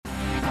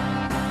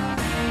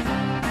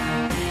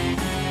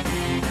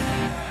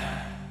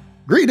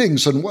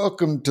Greetings and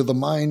welcome to the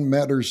Mind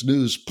Matters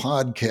News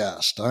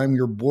podcast. I'm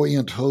your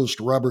buoyant host,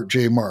 Robert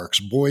J.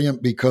 Marks.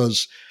 Buoyant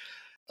because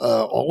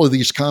all of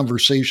these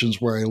conversations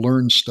where I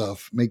learn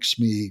stuff makes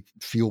me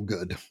feel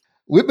good.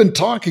 We've been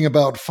talking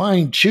about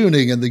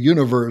fine-tuning in the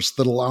universe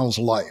that allows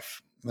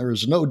life. There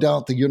is no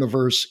doubt the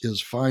universe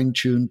is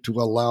fine-tuned to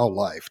allow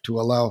life, to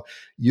allow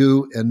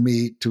you and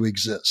me to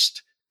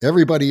exist.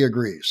 Everybody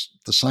agrees,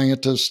 the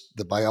scientist,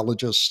 the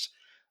biologist,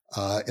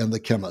 and the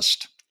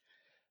chemist.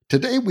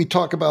 Today, we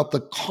talk about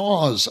the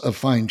cause of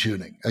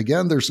fine-tuning.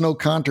 Again, there's no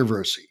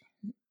controversy.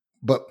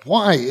 But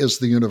why is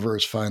the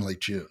universe finely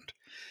tuned?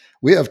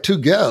 We have two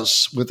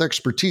guests with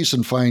expertise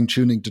in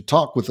fine-tuning to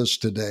talk with us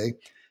today.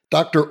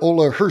 Dr.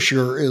 Ola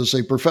Herscher is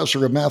a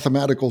professor of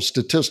mathematical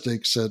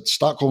statistics at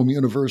Stockholm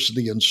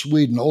University in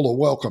Sweden. Ola,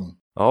 welcome.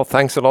 Oh,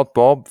 thanks a lot,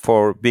 Bob,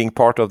 for being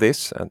part of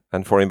this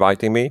and for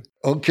inviting me.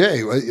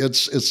 Okay,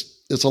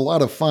 it's a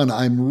lot of fun.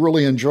 I'm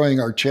really enjoying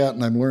our chat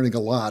and I'm learning a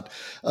lot.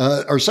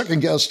 Our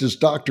second guest is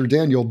Dr.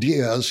 Daniel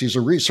Diaz. He's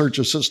a research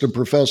assistant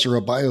professor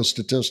of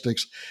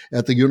biostatistics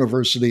at the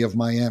University of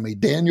Miami.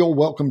 Daniel,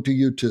 welcome to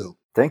you too.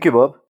 Thank you,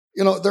 Bob.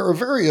 You know, there are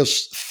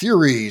various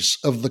theories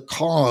of the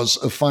cause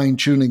of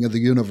fine-tuning of the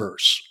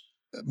universe.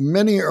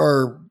 Many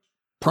are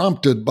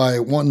prompted by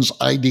one's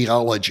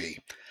ideology.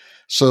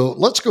 So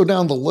let's go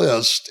down the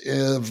list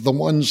of the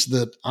ones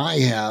that I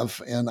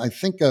have, and I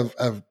think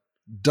I've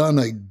done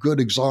a good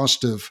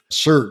exhaustive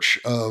search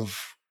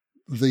of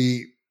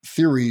the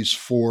theories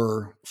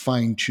for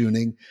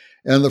fine-tuning.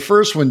 And the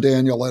first one,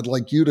 Daniel, I'd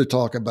like you to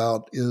talk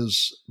about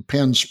is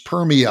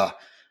panspermia.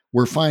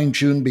 We're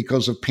fine-tuned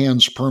because of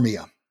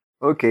panspermia.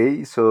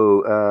 Okay,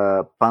 so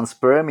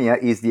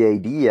panspermia is the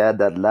idea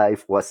that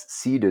life was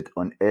seeded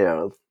on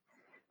Earth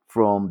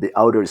from the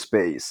outer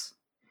space.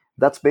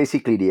 That's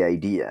basically the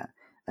idea.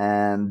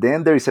 And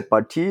then there is a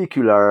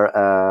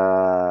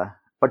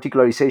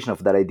particularization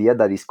of that idea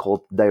that is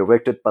called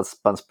directed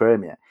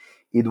panspermia.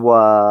 It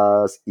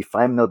was, if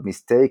I'm not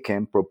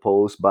mistaken,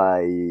 proposed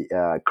by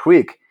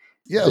Crick.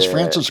 Yes,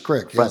 Francis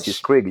Crick.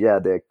 Crick,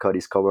 the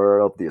co-discoverer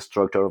of the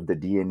structure of the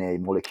DNA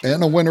molecule.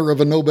 And a winner of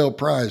a Nobel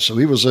Prize. So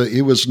he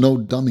was no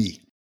dummy.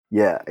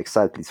 Yeah,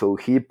 exactly. So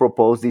he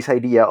proposed this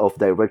idea of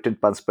directed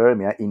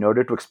panspermia in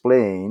order to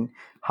explain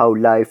how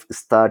life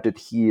started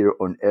here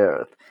on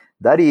Earth.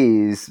 That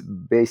is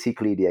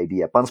basically the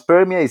idea.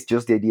 Panspermia is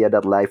just the idea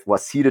that life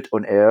was seeded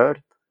on Earth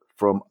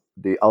from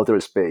the outer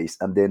space.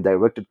 And then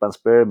directed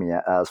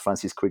panspermia, as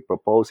Francis Crick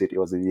proposed it,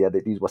 was the idea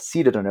that it was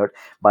seeded on Earth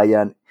by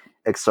an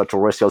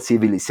extraterrestrial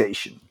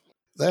civilization.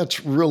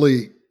 That's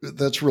really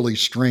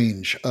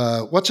strange.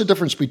 What's the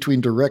difference between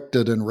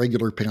directed and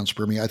regular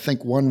panspermia? I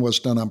think one was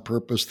done on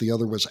purpose, the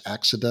other was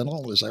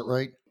accidental. Is that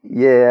right?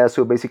 Yeah,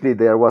 so basically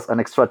there was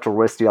an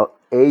extraterrestrial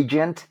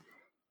agent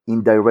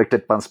in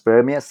directed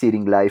panspermia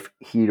seeding life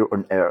here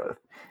on Earth.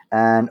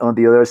 And on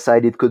the other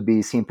side, it could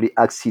be simply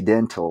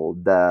accidental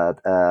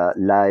that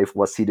life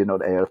was seeded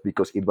on Earth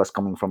because it was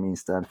coming from an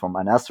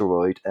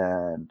asteroid,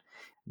 and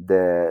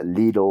the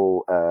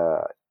little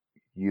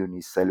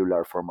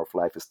unicellular form of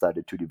life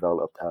started to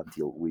develop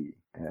until we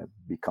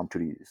become to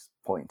this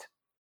point.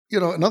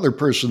 You know, another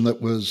person that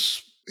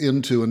was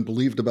into and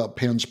believed about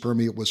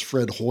panspermia was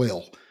Fred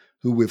Hoyle,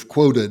 who we've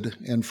quoted,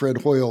 and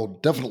Fred Hoyle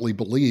definitely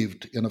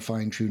believed in a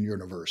fine-tuned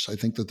universe. I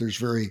think that there's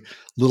very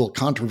little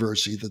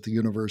controversy that the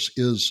universe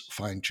is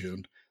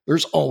fine-tuned.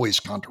 There's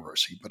always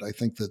controversy, but I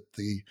think that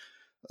the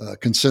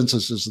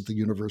consensus is that the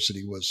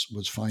university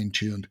was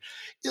fine-tuned.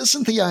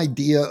 Isn't the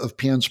idea of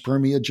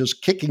panspermia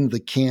just kicking the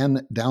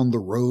can down the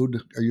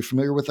road? Are you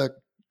familiar with that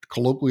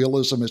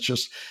colloquialism?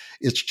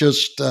 It's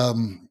just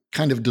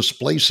kind of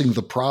displacing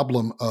the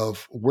problem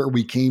of where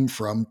we came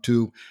from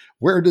to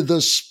where did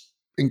this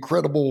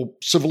incredible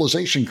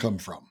civilization come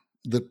from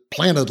that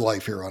planted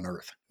life here on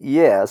Earth?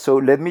 Yeah, so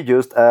let me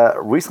just,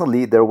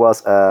 recently there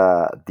was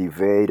a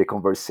debate, a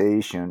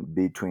conversation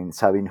between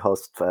Sabine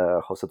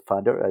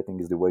Hostadter, I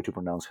think is the way to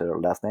pronounce her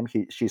last name.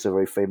 She's a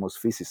very famous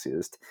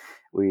physicist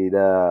with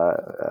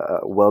a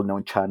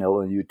well-known channel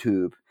on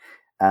YouTube,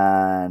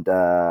 and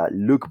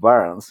Luke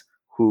Barnes,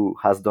 who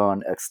has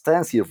done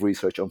extensive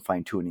research on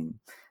fine-tuning.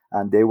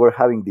 And they were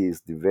having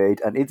this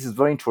debate, and it is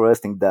very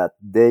interesting that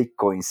they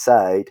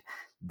coincide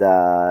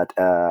that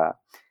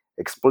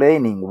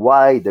explaining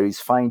why there is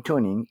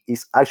fine-tuning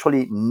is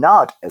actually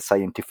not a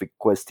scientific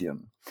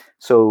question.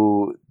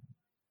 So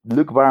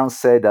Luke Barnes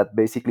said that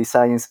basically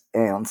science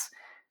ends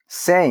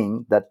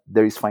saying that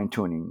there is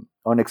fine-tuning.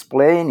 On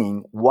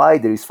explaining why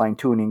there is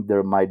fine-tuning,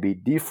 there might be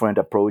different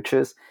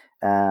approaches,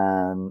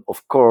 and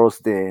of course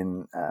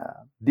then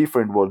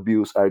different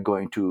worldviews are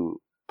going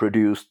to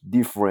produce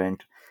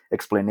different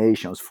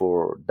explanations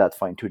for that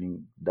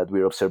fine-tuning that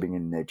we're observing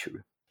in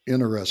nature.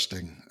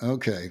 Interesting.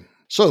 Okay.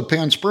 So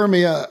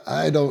panspermia,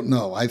 I don't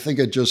know. I think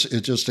it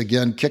just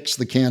again kicks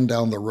the can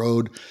down the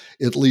road.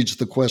 It leads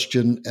the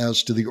question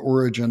as to the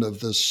origin of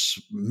this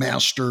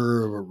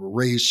master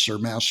race or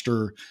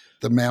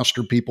the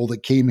master people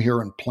that came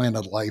here and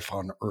planted life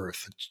on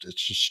Earth.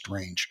 It's just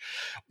strange.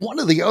 One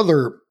of the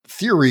other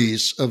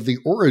theories of the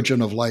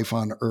origin of life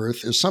on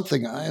Earth is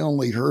something I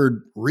only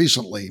heard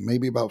recently,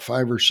 maybe about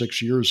 5 or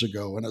 6 years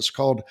ago, and it's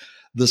called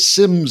the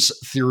Sims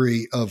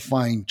theory of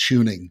fine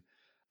tuning.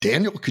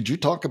 Daniel, could you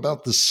talk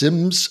about the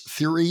Sims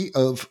theory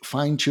of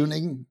fine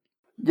tuning?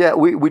 Yeah,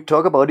 we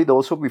talked about it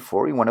also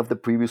before in one of the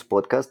previous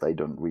podcasts. I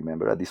don't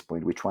remember at this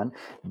point which one,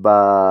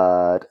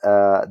 but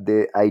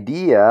the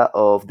idea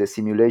of the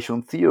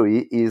simulation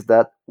theory is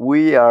that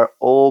we are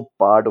all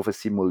part of a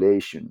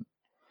simulation.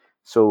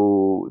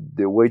 So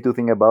the way to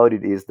think about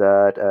it is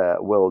that,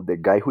 well, the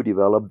guy who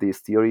developed this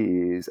theory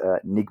is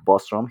Nick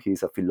Bostrom.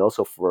 He's a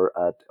philosopher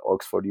at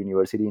Oxford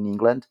University in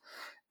England.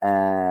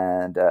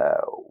 And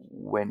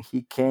when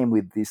he came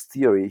with this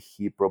theory,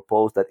 he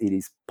proposed that it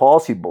is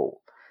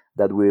possible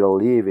that we are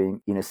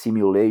living in a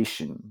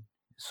simulation.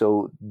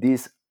 So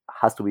this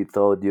has to be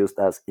thought just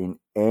as in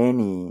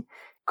any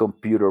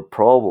computer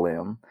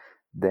problem.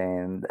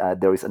 Then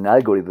there is an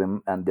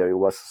algorithm, and there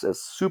was a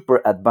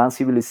super advanced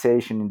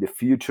civilization in the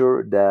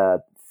future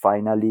that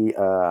finally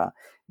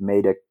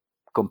made a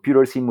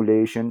computer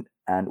simulation,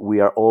 and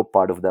we are all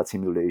part of that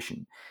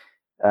simulation.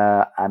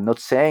 I'm not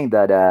saying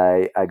that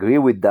I agree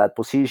with that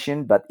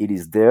position, but it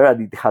is there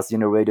and it has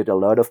generated a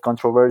lot of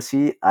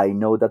controversy. I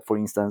know that, for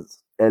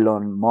instance,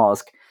 Elon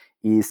Musk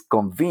is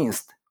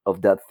convinced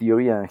of that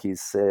theory and he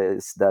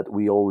says that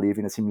we all live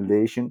in a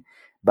simulation,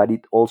 but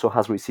it also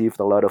has received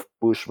a lot of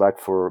pushback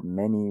for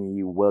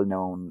many well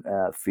known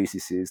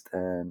physicists.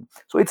 And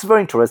so it's a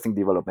very interesting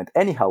development.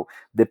 Anyhow,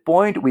 the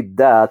point with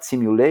that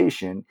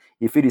simulation,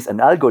 if it is an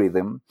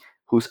algorithm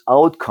whose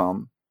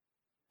outcome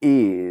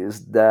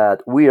is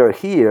that we are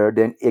here,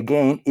 then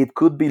again, it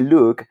could be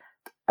looked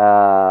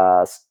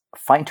as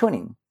fine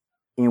tuning,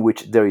 in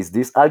which there is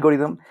this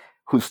algorithm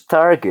whose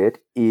target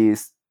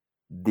is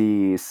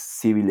this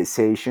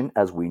civilization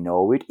as we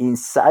know it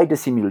inside the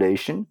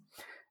simulation.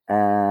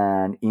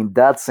 And in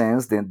that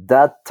sense, then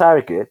that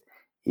target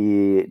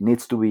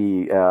needs to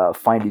be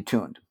finely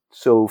tuned.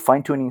 So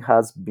fine tuning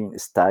has been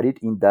studied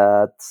in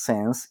that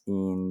sense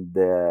in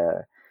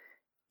the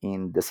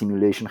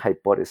simulation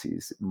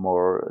hypothesis,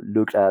 more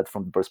looked at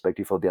from the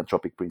perspective of the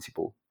anthropic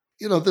principle.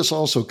 This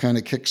also kind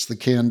of kicks the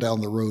can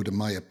down the road, in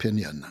my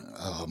opinion.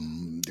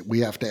 We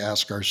have to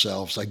ask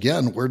ourselves,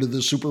 again, where did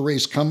the super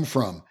race come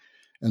from?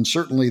 And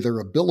certainly their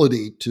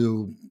ability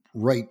to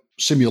write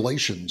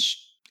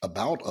simulations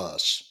about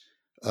us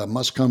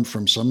must come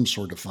from some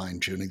sort of fine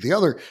tuning. The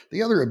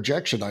other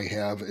objection I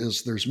have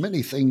is there's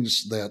many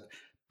things that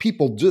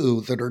people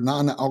do that are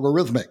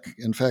non-algorithmic.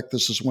 In fact,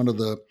 this is one of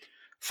the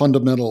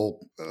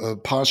fundamental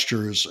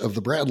postures of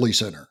the Bradley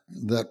Center,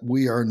 that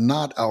we are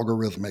not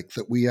algorithmic,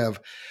 that we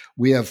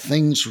have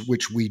things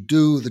which we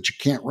do that you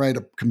can't write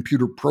a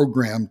computer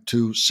program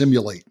to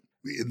simulate.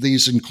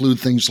 These include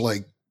things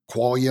like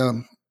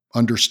qualia,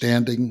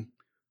 understanding,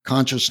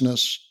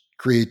 consciousness,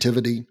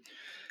 creativity.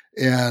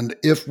 And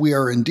if we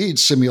are indeed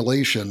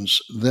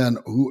simulations, then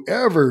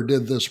whoever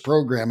did this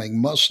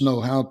programming must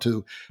know how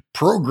to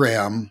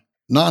program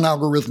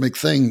non-algorithmic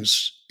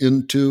things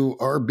into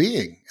our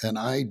being. And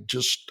I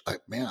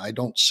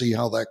don't see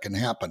how that can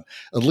happen,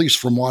 at least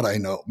from what I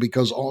know,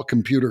 because all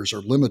computers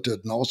are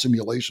limited and all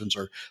simulations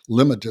are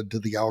limited to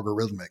the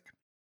algorithmic.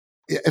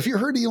 Have you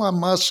heard Elon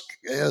Musk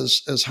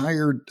has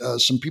hired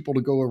some people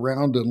to go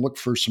around and look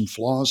for some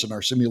flaws in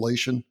our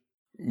simulation?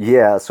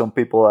 Yeah, some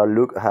people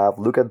have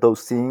looked at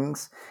those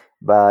things,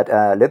 but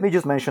let me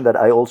just mention that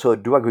I also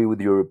do agree with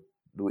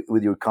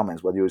your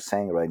comments, what you're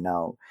saying right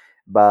now.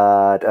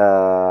 But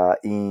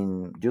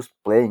in just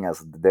playing as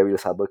the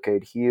devil's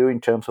advocate here, in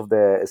terms of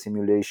the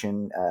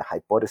simulation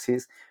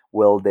hypothesis,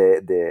 well,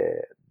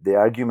 the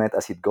argument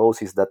as it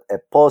goes is that a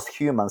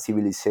post-human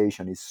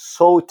civilization is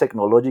so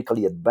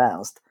technologically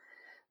advanced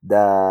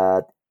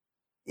that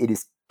it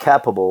is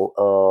capable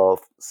of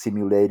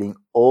simulating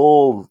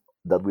all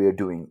that we are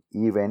doing,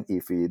 even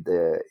if it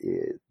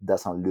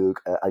doesn't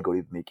look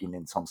algorithmic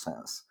in some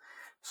sense.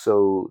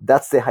 So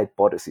that's the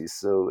hypothesis.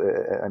 So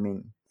I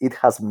mean, it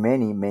has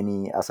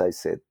many, as I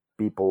said,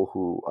 people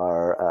who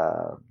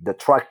are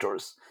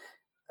detractors,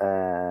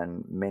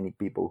 and many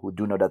people who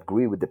do not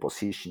agree with the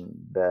position.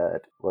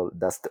 But well,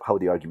 that's how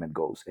the argument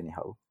goes,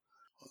 anyhow.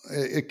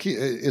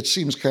 It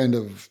seems kind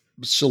of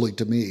silly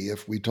to me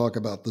if we talk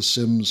about the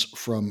Sims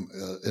from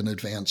an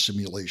advanced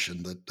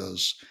simulation that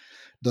does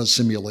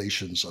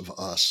simulations of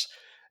us.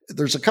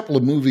 There's a couple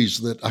of movies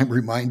that I'm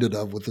reminded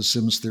of with the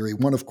Sims theory.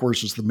 One, of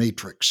course, is The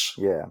Matrix.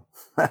 Yeah,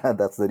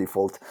 that's the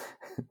default.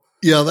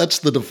 Yeah, that's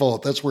the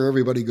default. That's where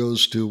everybody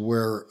goes to.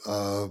 Where,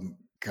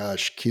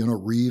 Keanu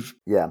Reeves.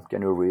 Yeah,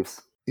 Keanu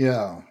Reeves.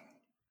 Yeah.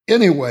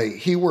 Anyway,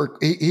 he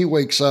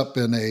wakes up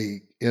in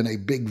a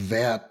big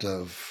vat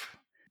of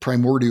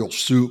primordial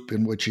soup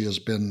in which he has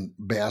been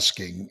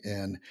basking,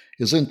 and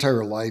his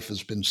entire life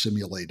has been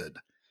simulated.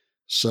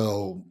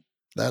 So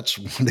that's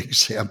one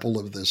example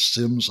of the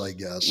Sims, I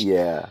guess.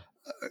 Yeah.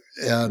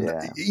 And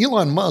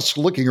Elon Musk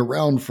looking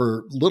around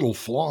for little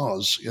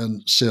flaws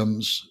in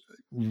Sims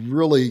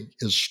really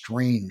is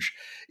strange.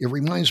 It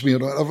reminds me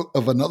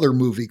of another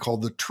movie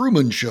called The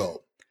Truman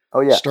Show,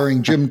 Oh, yeah.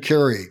 starring Jim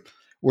Carrey,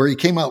 where he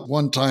came out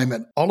one time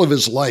and all of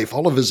his life,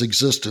 all of his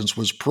existence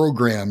was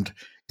programmed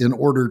in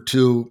order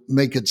to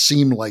make it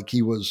seem like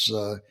he was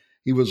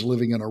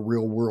living in a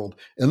real world.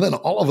 And then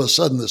all of a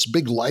sudden, this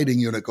big lighting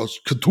unit goes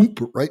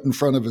ka-toomp right in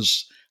front of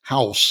his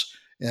house.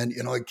 And,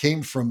 it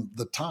came from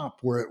the top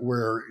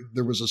where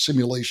there was a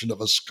simulation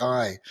of a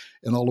sky.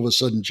 And all of a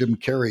sudden, Jim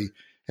Carrey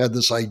had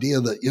this idea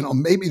that,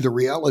 maybe the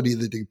reality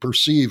that he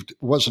perceived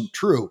wasn't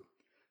true.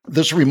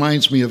 This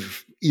reminds me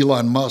of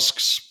Elon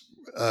Musk's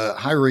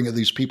hiring of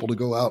these people to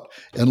go out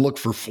and look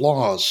for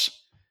flaws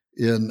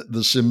in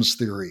the Sims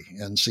theory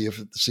and see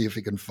if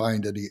he can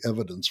find any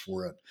evidence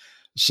for it.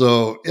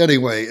 So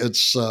anyway,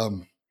 it's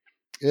an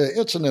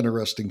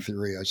interesting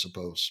theory, I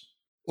suppose.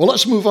 Well,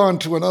 let's move on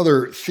to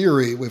another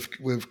theory.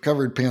 We've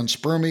covered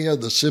panspermia,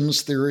 the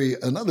Sims theory.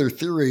 Another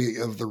theory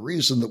of the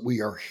reason that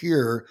we are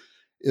here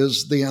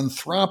is the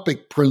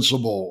anthropic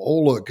principle.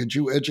 Ola, could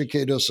you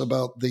educate us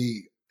about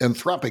the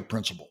anthropic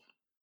principle?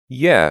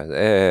 Yeah,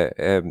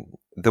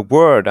 the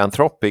word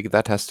anthropic,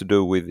 that has to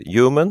do with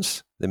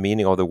humans, the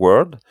meaning of the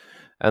word,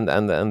 and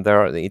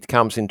it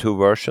comes in two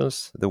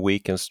versions: the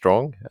weak and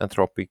strong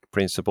anthropic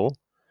principle,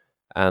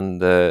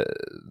 and the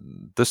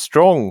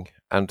strong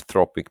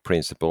anthropic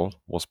principle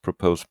was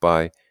proposed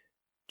by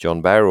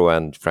John Barrow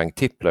and Frank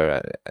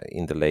Tipler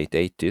in the late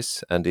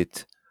 80s, and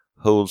it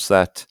holds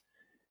that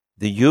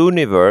the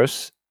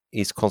universe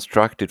is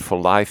constructed for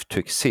life to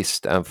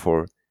exist and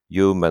for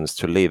humans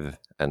to live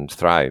and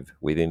thrive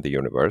within the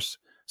universe.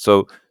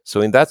 So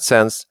in that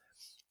sense,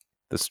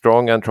 the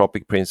strong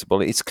anthropic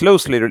principle is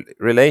closely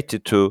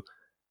related to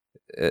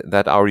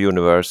that our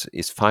universe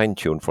is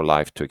fine-tuned for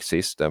life to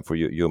exist and for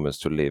humans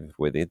to live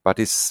with it, but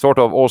it sort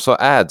of also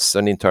adds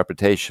an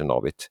interpretation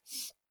of it.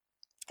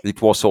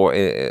 It was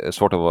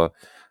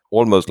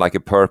almost like a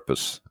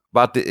purpose.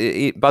 But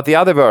the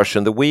other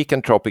version, the weak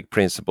anthropic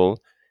principle,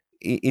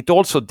 it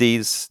also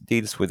deals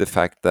with the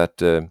fact that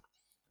the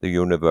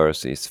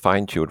universe is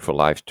fine-tuned for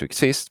life to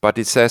exist, but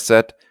it says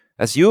that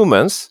as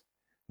humans,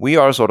 we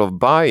are sort of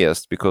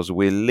biased because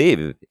we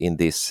live in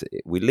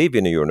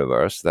a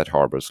universe that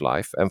harbors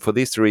life, and for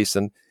this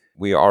reason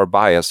we are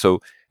biased. So,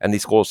 and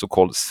it's also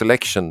called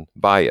selection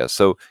bias.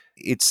 So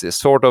it's a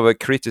sort of a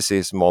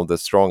criticism of the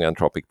strong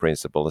anthropic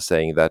principle,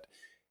 saying that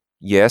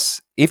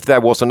yes, if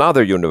there was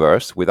another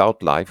universe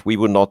without life, we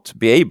would not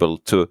be able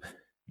to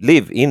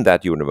live in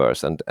that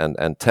universe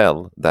and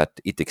tell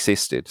that it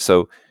existed.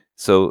 So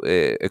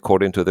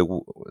according to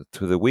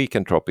the weak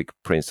anthropic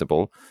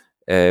principle,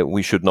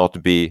 we should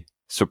not be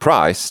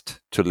surprised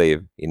to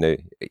live in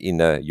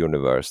a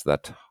universe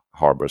that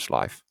harbors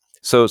life.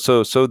 So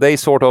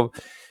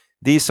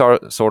these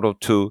are sort of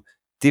two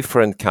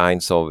different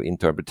kinds of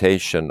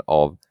interpretation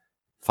of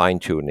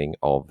fine-tuning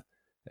of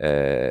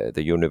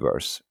the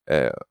universe,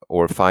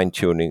 or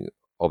fine-tuning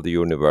of the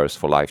universe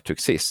for life to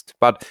exist.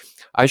 But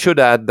I should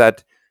add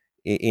that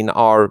in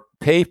our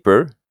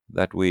paper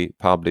that we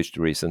published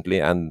recently,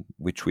 and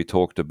which we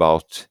talked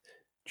about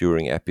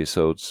during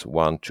episodes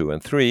 1, 2,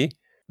 and 3,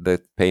 the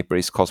paper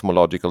is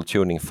Cosmological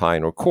Tuning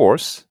Fine or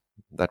Coarse,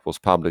 that was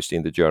published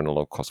in the Journal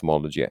of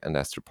Cosmology and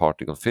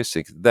Astroparticle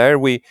Physics. There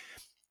we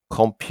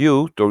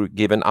compute or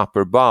give an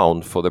upper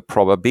bound for the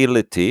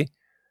probability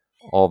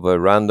of a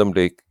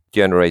randomly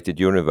generated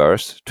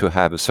universe to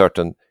have a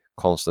certain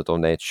constant of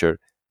nature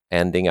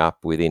ending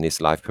up within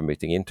its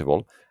life-permitting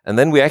interval. And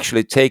then we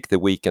actually take the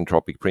weak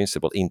anthropic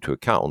principle into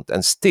account,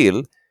 and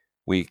still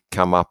we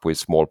come up with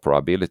small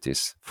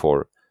probabilities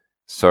for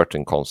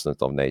certain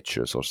constants of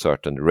nature or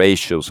certain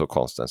ratios of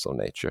constants of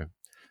nature.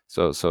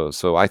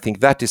 So I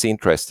think that is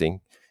interesting.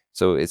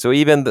 So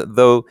even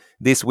though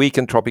this weak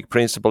anthropic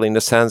principle, in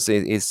a sense,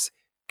 is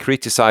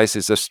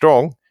criticizes a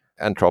strong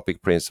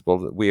anthropic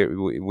principle,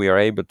 we are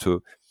able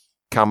to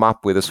come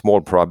up with a small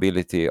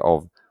probability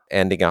of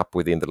ending up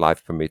within the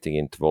life-permitting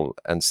interval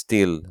and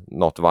still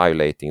not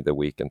violating the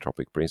weak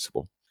anthropic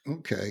principle.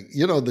 Okay,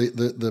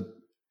 the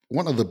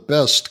one of the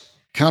best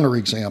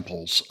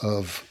counterexamples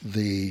of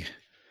the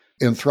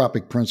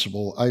anthropic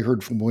principle I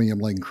heard from William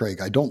Lane Craig.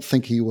 I don't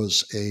think he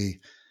was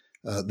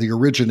the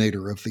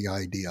originator of the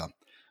idea,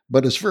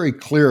 but it's very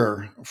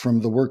clear from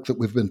the work that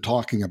we've been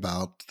talking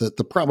about that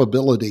the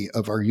probability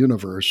of our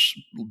universe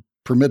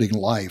permitting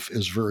life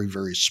is very,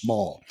 very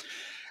small.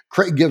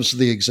 Craig gives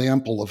the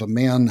example of a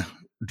man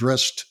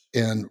dressed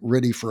and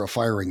ready for a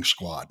firing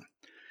squad.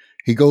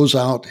 He goes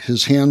out,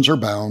 his hands are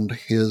bound,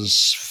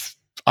 his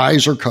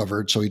eyes are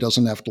covered, so he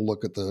doesn't have to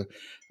look at the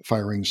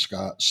firing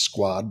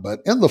squad. But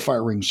in the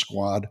firing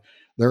squad,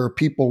 there are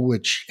people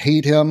which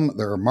hate him.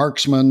 There are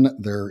marksmen.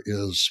 There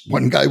is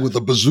one guy with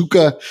a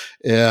bazooka,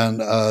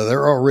 and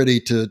they're all ready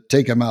to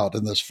take him out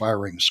in this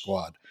firing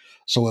squad.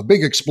 So a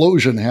big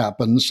explosion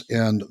happens,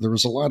 and there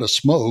was a lot of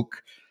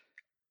smoke.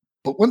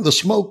 But when the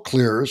smoke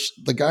clears,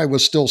 the guy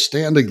was still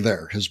standing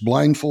there. His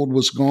blindfold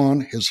was gone.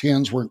 His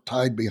hands weren't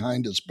tied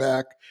behind his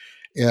back.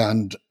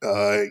 And,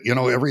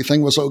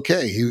 everything was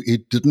okay. He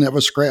didn't have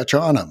a scratch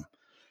on him.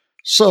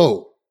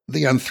 So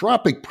the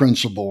anthropic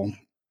principle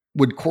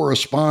would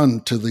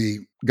correspond to the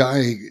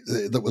guy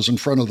that was in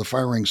front of the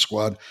firing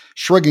squad,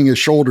 shrugging his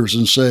shoulders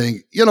and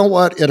saying, you know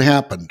what, it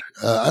happened.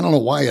 I don't know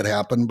why it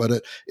happened,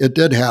 but it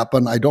did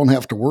happen. I don't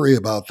have to worry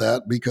about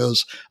that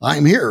because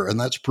I'm here, and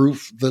that's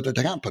proof that it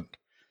happened.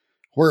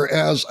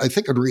 Whereas I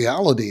think in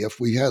reality, if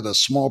we had a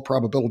small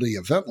probability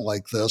event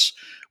like this,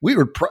 we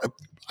would,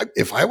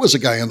 if I was a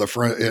guy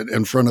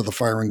in front of the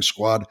firing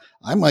squad,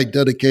 I might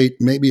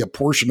dedicate maybe a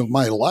portion of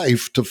my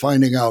life to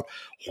finding out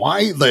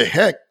why the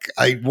heck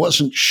I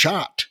wasn't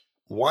shot.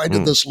 Why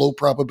did this low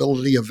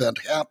probability event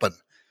happen?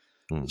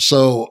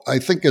 So I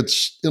think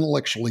it's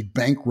intellectually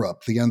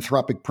bankrupt. The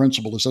anthropic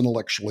principle is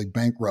intellectually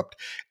bankrupt.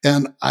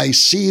 And I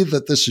see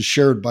that this is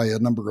shared by a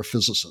number of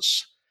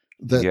physicists,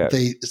 that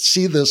they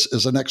see this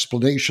as an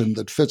explanation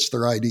that fits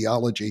their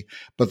ideology,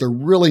 but they're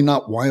really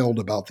not wild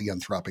about the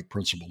anthropic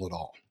principle at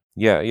all.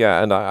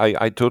 Yeah, and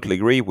I totally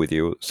agree with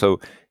you. So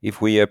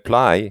if we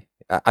apply,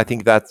 I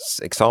think that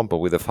example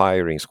with the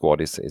firing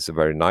squad is a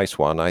very nice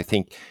one. I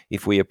think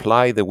if we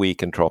apply the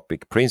weak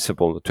entropic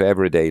principle to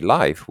everyday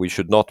life, we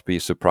should not be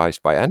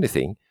surprised by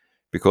anything,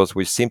 because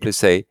we simply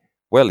say,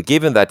 well,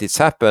 given that it's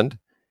happened,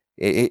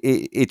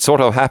 it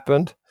sort of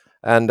happened,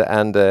 and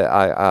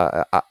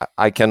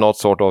I cannot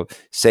sort of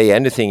say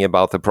anything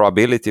about the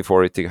probability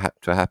for it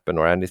to happen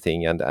or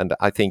anything. And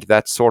I think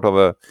that's sort of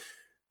a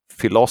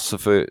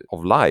philosophy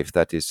of life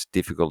that is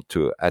difficult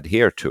to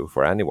adhere to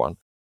for anyone.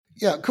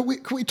 Yeah, could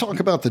we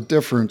talk about the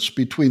difference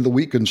between the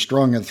weak and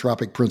strong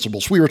anthropic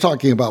principles? We were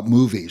talking about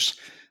movies.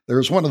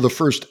 There's one of the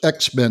first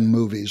X-Men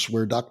movies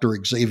where Dr.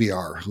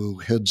 Xavier, who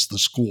heads the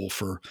school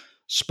for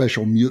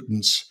special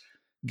mutants,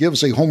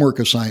 gives a homework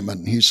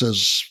assignment. He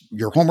says,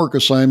 your homework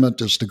assignment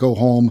is to go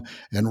home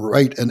and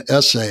write an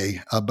essay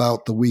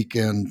about the weak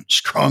and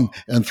strong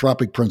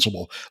anthropic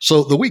principle.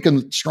 So the weak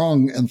and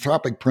strong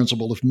anthropic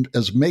principle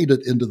has made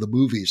it into the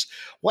movies.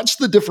 What's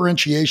the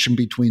differentiation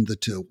between the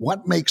two?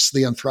 What makes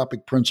the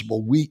anthropic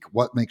principle weak?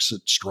 What makes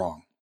it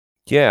strong?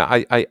 Yeah,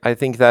 I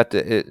think that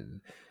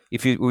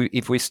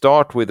if we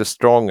start with a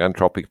strong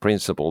anthropic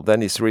principle,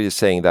 then it's really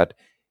saying that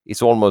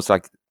it's almost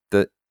like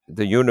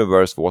the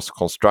universe was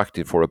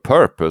constructed for a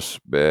purpose,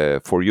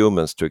 for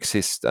humans to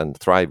exist and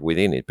thrive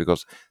within it,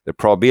 because the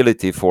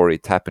probability for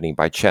it happening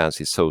by chance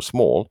is so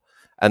small.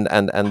 And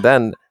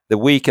then the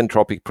weak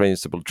entropic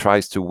principle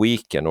tries to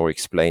weaken or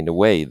explain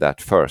away that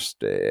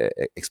first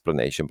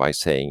explanation by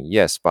saying,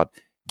 yes, but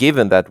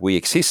given that we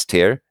exist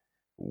here,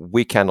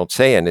 we cannot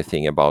say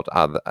anything about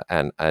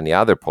any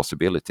other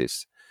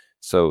possibilities.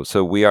 So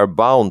we are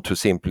bound to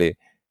simply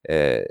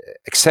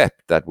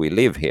accept that we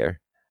live here.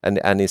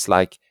 And it's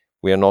like,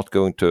 we are not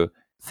going to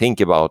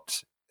think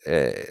about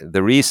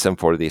the reason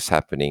for this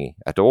happening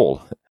at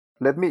all.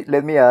 Let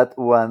me add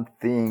one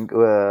thing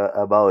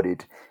about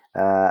it,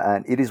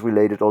 and it is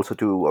related also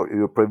to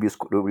your previous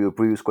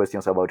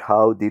questions about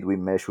how did we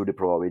measure the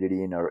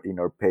probability in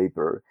our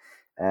paper,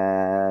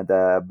 and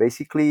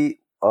basically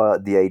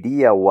the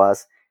idea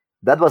was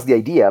the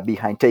idea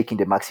behind taking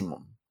the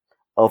maximum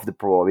of the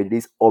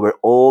probabilities over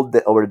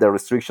the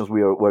restrictions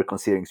we're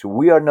considering. So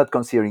we are not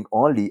considering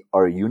only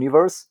our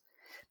universe,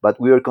 but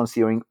we are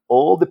considering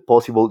all the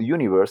possible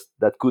universe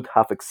that could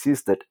have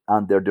existed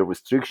under the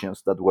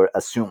restrictions that were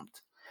assumed.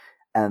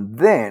 And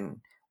then,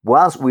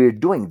 once we're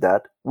doing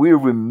that, we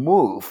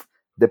remove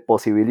the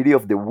possibility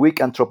of the weak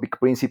entropic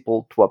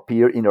principle to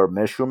appear in our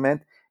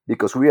measurement,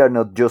 because we are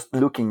not just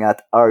looking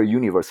at our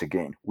universe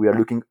again. We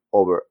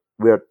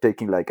are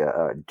taking like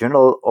a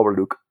general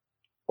overlook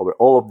over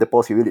all of the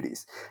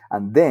possibilities.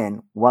 And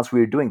then, once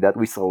we're doing that,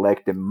 we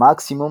select the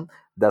maximum.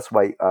 That's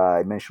why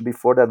I mentioned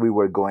before that we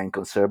were going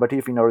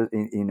conservative in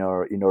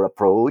our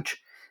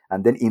approach,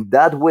 and then in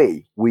that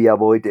way we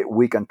avoid the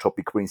weak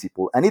entropic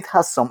principle, and it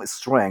has some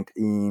strength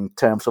in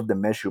terms of the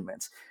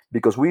measurements,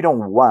 because we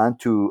don't want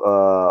to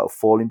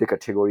fall in the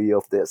category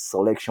of the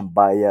selection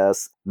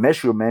bias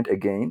measurement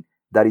again.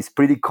 That is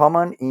pretty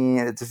common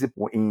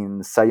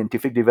in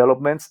scientific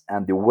developments,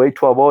 and the way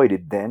to avoid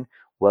it then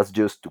was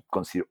just to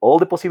consider all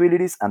the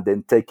possibilities and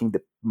then taking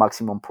the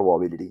maximum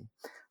probability.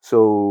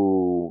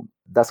 So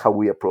that's how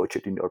we approach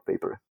it in our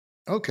paper.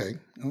 Okay.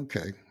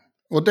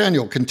 Well,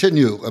 Daniel,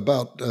 continue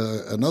about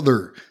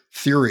another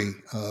theory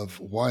of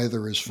why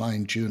there is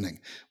fine-tuning.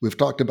 We've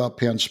talked about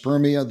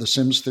panspermia, the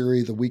Sims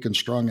theory, the weak and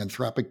strong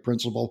anthropic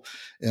principle,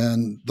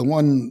 and the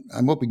one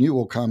I'm hoping you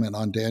will comment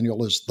on,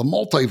 Daniel, is the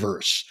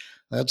multiverse.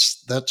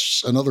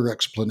 That's another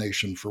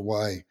explanation for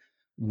why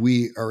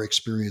we are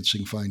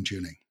experiencing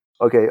fine-tuning.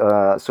 Okay,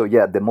 so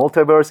yeah, the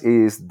multiverse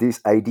is this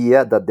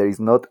idea that there is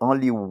not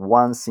only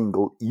one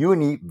single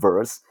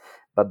universe,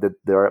 but that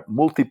there are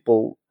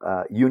multiple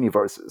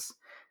universes.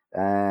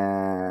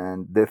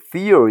 And the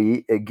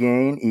theory,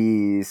 again,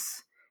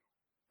 is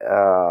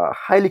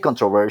highly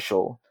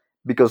controversial,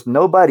 because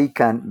nobody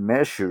can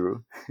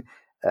measure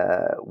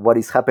what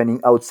is happening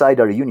outside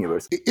our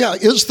universe. Yeah,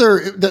 is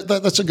there?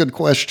 That's a good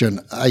question.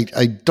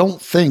 I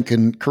don't think,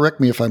 and correct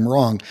me if I'm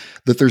wrong,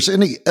 that there's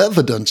any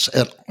evidence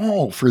at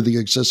all for the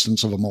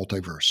existence of a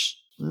multiverse.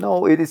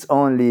 No, it is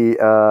only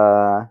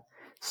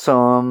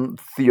some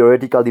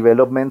theoretical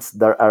developments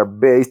that are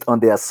based on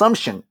the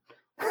assumption.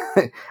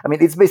 I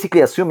mean, it's basically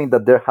assuming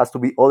that there has to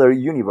be other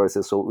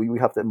universes. So we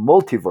have the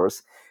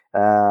multiverse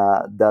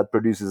that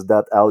produces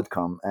that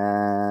outcome,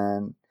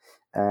 and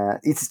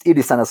it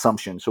is an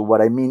assumption. So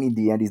what I mean in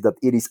the end is that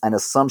it is an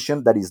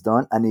assumption that is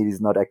done, and it is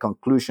not a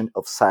conclusion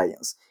of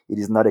science. It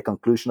is not a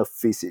conclusion of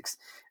physics,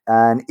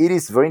 and it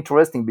is very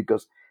interesting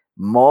because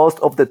most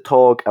of the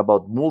talk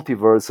about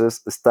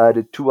multiverses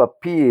started to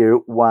appear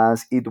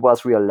once it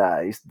was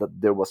realized that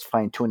there was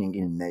fine tuning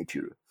in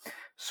nature.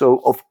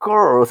 So, of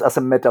course, as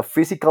a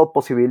metaphysical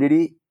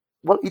possibility,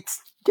 well, it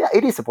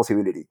is a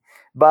possibility,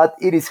 but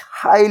it is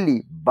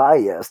highly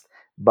biased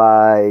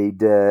by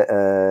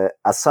the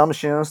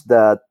assumptions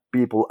that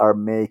people are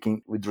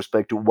making with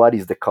respect to what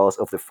is the cause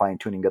of the fine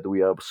tuning that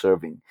we are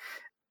observing.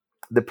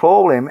 The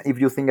problem, if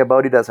you think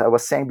about it, as I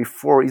was saying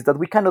before, is that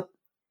we cannot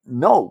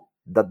know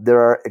that there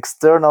are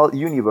external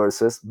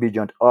universes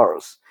beyond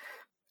ours.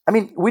 I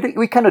mean,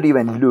 we cannot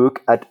even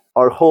look at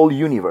our whole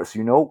universe,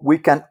 we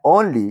can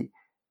only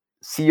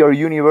see our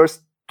universe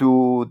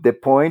to the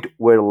point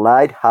where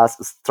light has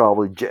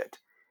traveled yet.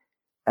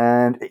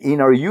 And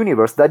in our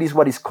universe, that is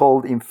what is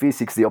called in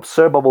physics the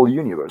observable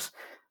universe.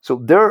 So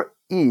there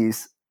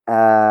is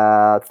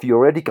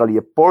theoretically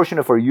a portion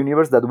of our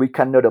universe that we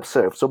cannot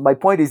observe. So my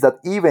point is that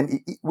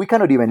even we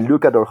cannot even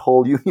look at our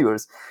whole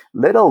universe,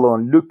 let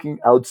alone looking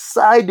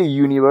outside the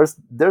universe.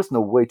 There's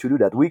no way to do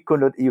that. We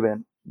cannot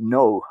even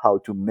know how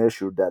to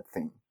measure that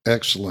thing.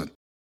 Excellent.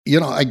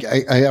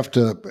 I have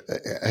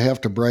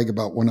to brag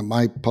about one of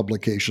my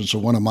publications,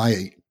 or one of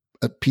my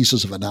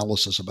pieces of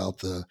analysis about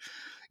the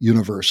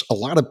universe. A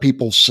lot of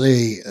people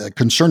say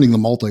concerning the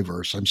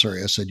multiverse, I'm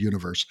sorry, I said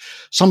universe.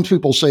 Some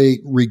people say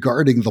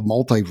regarding the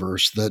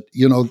multiverse that,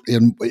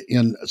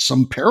 in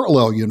some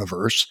parallel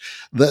universe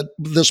that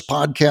this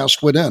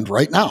podcast would end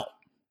right now.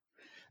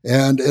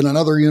 And in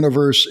another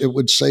universe, it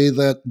would say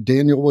that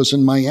Daniel was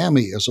in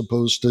Miami as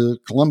opposed to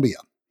Colombia.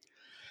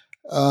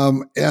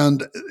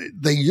 And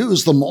they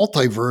use the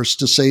multiverse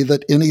to say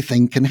that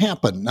anything can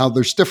happen. Now,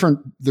 there's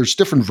different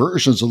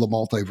versions of the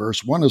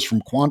multiverse. One is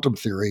from quantum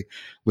theory,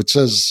 which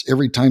says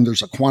every time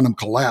there's a quantum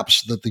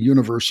collapse that the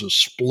universe is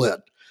split.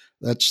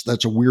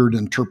 That's a weird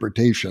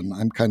interpretation.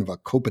 I'm kind of a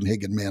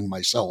Copenhagen man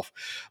myself.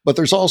 But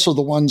there's also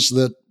the ones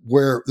that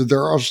where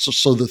there are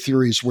also the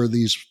theories where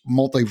these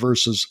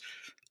multiverses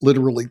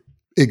literally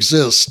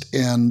exist,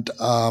 and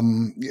I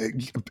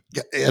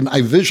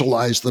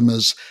visualize them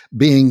as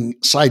being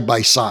side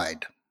by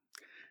side.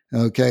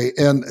 Okay,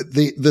 and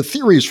the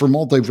theories for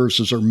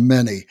multiverses are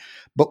many,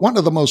 but one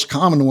of the most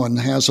common one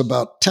has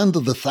about 10 to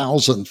the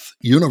 1,000th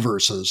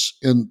universes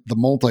in the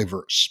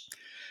multiverse,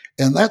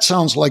 and that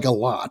sounds like a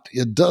lot.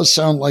 It does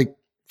sound like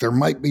there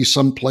might be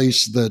some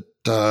place that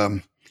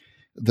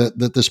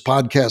this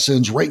podcast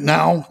ends right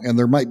now, and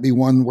there might be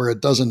one where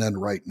it doesn't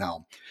end right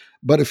now.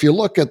 But if you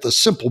look at the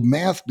simple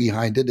math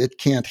behind it, it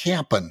can't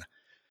happen.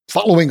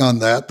 Following on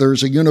that,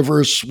 there's a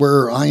universe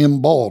where I am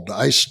bald.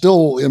 I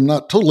still am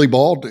not totally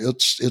bald.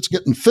 It's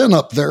getting thin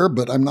up there,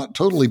 but I'm not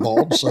totally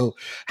bald. So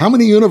how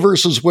many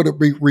universes would it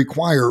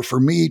require for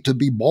me to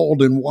be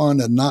bald in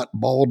one and not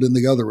bald in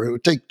the other? It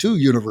would take 2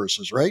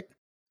 universes, right?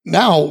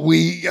 Now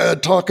we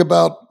talk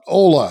about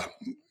Ola.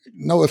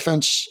 No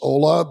offense,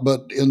 Ola,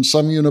 but in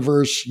some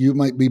universe, you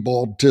might be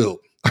bald too.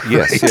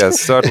 Yes, right? Yes,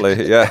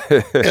 certainly. Yeah.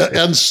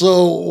 And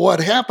so what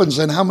happens,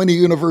 and how many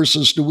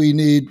universes do we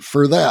need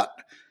for that?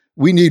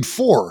 We need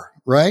 4,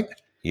 right?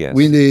 Yes.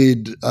 We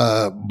need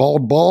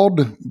bald,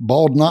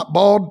 not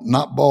bald,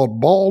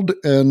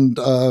 and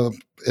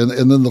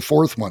then the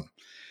 4th one.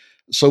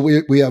 So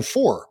we have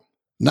 4.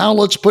 Now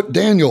let's put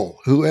Daniel,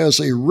 who has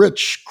a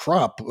rich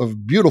crop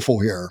of beautiful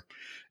hair.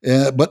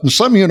 But in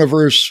some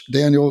universe,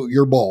 Daniel,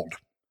 you're bald.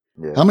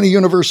 Yeah. How many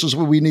universes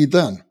would we need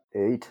then?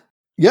 8.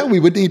 Yeah,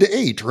 we would need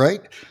 8,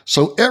 right?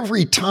 So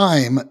every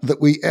time that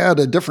we add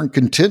a different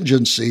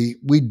contingency,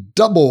 we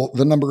double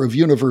the number of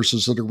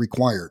universes that are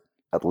required.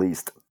 At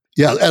least.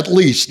 Yeah, at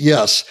least,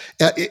 yes.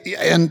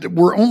 And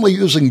we're only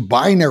using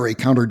binary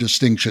counter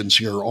distinctions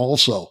here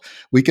also.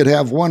 We could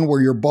have one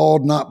where you're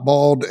bald, not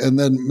bald, and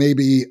then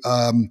maybe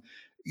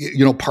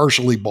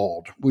partially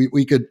bald.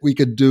 We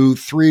could do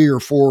 3 or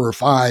 4 or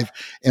 5,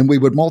 and we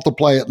would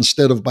multiply it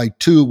instead of by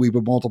 2, we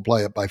would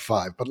multiply it by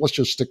 5. But let's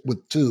just stick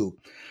with 2.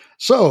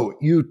 So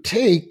you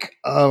take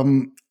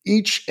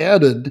each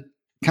added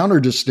counter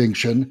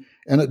distinction,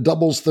 and it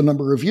doubles the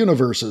number of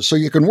universes. So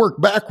you can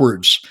work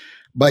backwards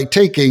by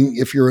taking,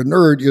 if you're a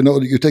nerd,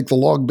 you take the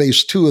log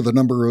base 2 of the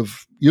number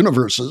of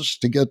universes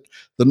to get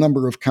the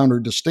number of counter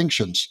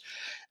distinctions.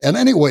 And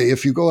anyway,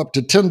 if you go up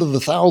to 10 to the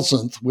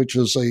 1,000th, which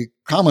is a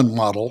common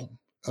model,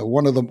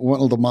 one of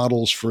the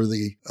models for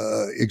the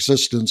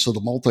existence of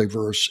the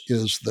multiverse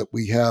is that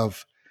we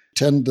have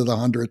 10 to the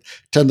 100th,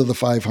 10 to the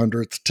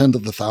 500th, 10 to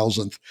the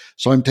 1,000th.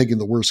 So I'm taking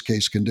the worst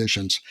case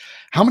conditions.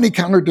 How many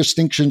counter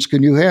distinctions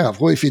can you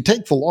have? Well, if you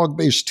take the log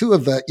base 2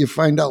 of that, you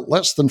find out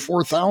less than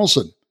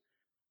 4,000.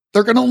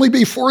 There can only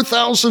be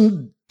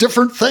 4,000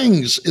 different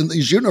things in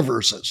these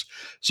universes.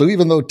 So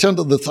even though 10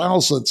 to the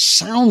 1,000th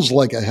sounds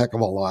like a heck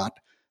of a lot,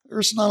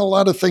 there's not a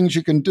lot of things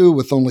you can do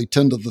with only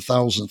 10 to the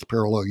 1,000th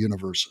parallel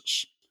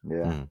universes.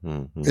 Yeah.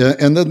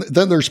 And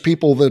then there's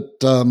people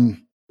that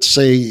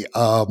say,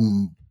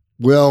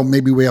 well,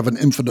 maybe we have an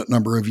infinite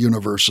number of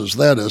universes.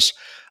 That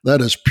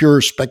is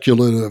pure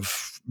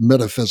speculative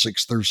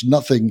metaphysics. There's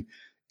nothing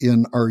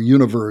in our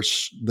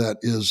universe that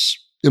is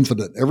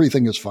infinite.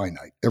 Everything is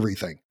finite,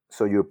 everything.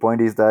 So your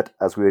point is that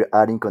as we're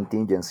adding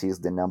contingencies,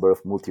 the number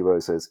of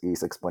multiverses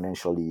is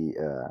exponentially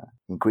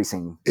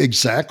increasing.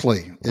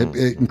 Exactly.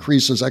 It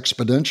increases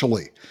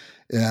exponentially.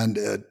 And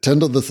 10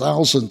 to the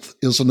 1,000th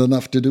isn't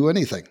enough to do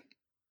anything.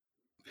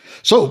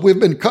 So we've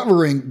been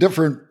covering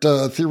different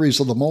theories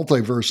of the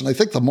multiverse, and I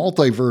think the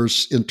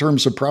multiverse, in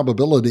terms of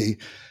probability,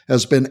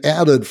 has been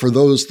added for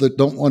those that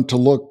don't want to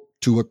look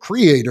to a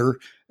creator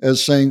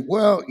as saying,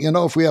 well,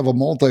 if we have a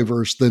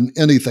multiverse, then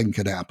anything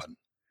could happen.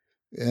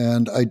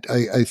 And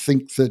I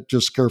think that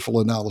just careful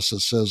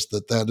analysis says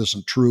that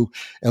isn't true.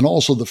 And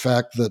also the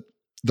fact that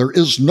there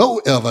is no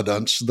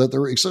evidence that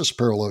there exists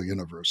parallel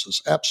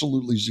universes,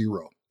 absolutely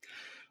zero.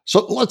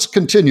 So let's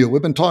continue.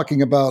 We've been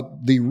talking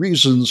about the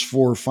reasons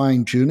for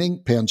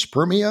fine-tuning,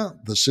 panspermia,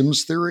 the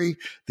Sims theory,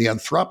 the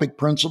anthropic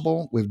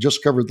principle. We've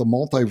just covered the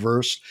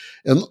multiverse.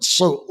 And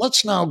so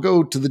let's now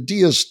go to the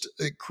deist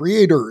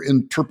creator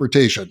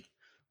interpretation,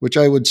 which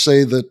I would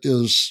say that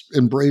is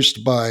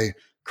embraced by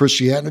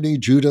Christianity,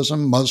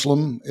 Judaism,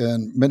 Muslim,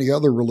 and many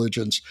other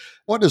religions.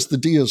 What is the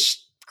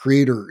deist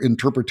creator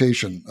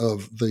interpretation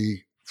of the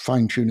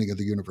fine-tuning of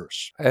the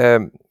universe?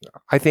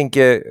 I think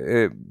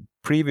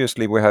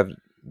previously we have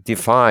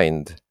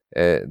defined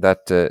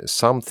that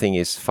something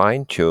is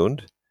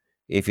fine-tuned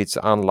if it's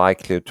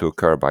unlikely to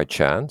occur by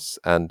chance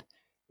and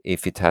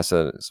if it has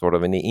a sort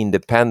of an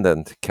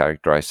independent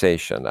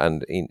characterization,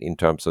 and in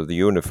terms of the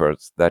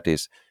universe, that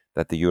is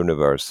that the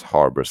universe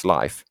harbors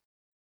life.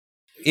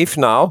 If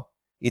now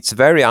it's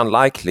very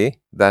unlikely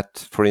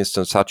that, for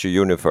instance, such a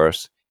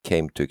universe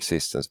came to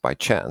existence by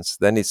chance,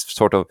 then it's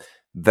sort of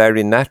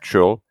very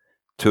natural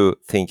to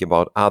think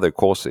about other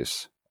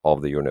causes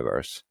of the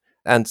universe.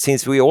 And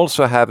since we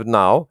also have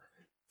now,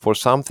 for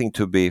something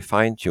to be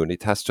fine-tuned,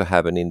 it has to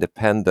have an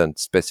independent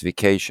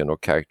specification or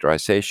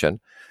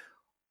characterization.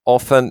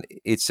 Often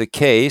it's a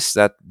case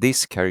that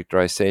this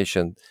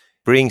characterization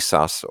brings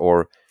us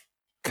or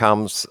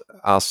comes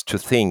us to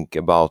think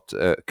about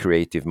a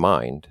creative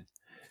mind.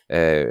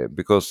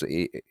 Because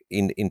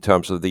in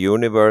terms of the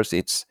universe,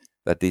 it's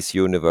that this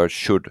universe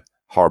should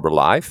harbor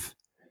life.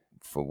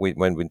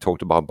 When we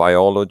talked about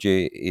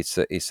biology, is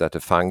that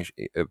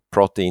a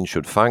protein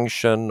should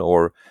function,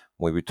 or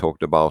when we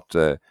talked about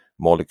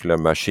molecular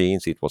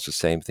machines, it was the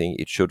same thing.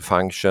 It should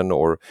function,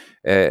 or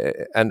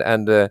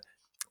and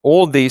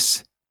all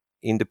this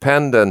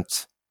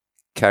independent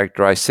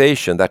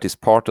characterization that is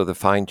part of the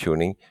fine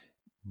tuning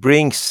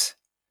brings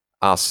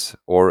us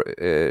or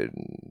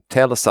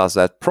tells us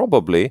that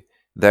probably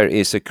there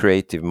is a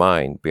creative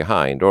mind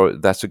behind, or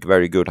that's a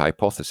very good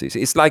hypothesis.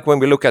 It's like when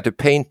we look at a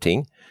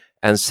painting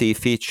and see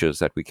features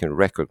that we can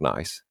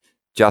recognize.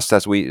 Just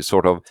as we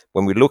sort of,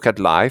 when we look at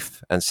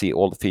life and see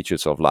all the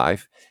features of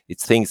life,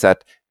 it's things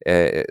that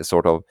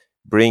sort of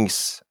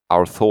brings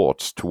our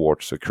thoughts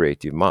towards a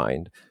creative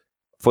mind.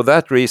 For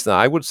that reason,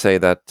 I would say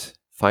that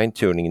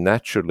fine-tuning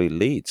naturally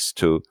leads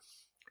to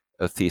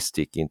a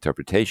theistic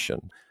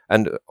interpretation.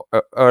 And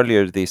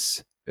earlier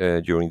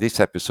during this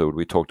episode,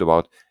 we talked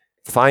about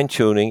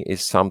fine-tuning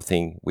is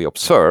something we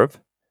observe,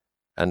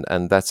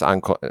 and that's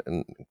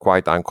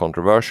quite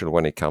uncontroversial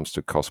when it comes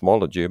to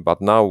cosmology.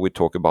 But now we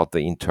talk about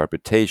the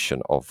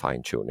interpretation of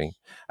fine-tuning,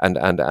 and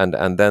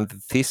then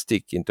the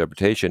theistic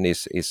interpretation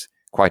is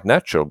quite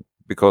natural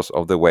because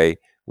of the way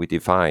we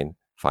define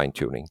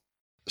fine-tuning.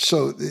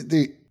 So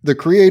the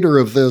creator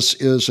of this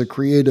is a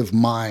creative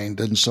mind,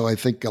 and so I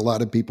think a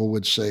lot of people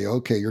would say,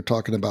 okay, you're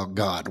talking about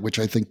God, which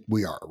I think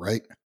we are,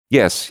 right?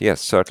 Yes,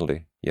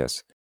 certainly,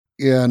 yes.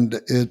 And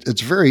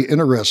it's very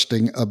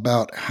interesting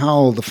about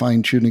how the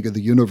fine-tuning of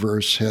the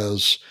universe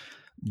has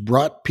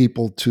brought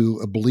people to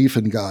a belief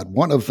in God.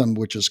 One of them,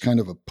 which is kind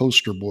of a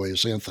poster boy,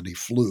 is Anthony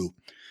Flew,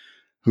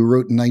 who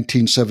wrote in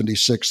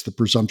 1976, The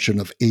Presumption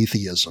of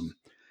Atheism.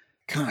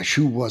 Gosh,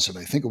 who was it?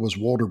 I think it was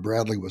Walter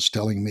Bradley was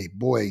telling me,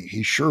 boy,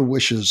 he sure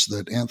wishes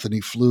that Anthony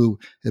Flew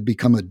had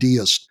become a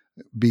deist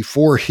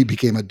before he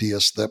became a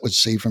deist. That would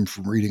save him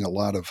from reading a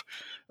lot of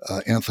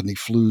Anthony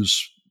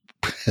Flew's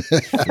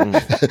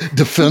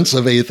defense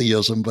of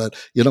atheism, but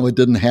it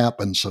didn't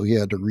happen. So he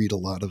had to read a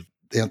lot of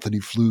Anthony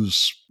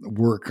Flew's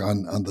work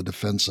on the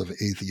defense of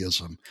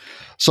atheism.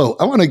 So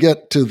I want to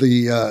get to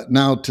the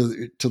now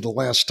to the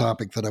last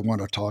topic that I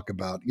want to talk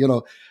about.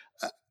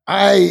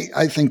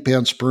 I think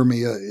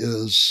panspermia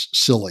is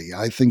silly.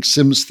 I think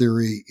Sims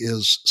theory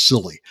is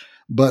silly.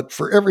 But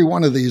for every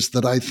one of these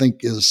that I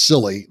think is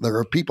silly, there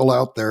are people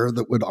out there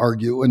that would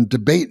argue and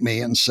debate me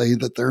and say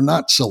that they're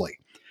not silly.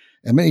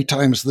 And many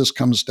times this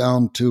comes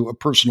down to a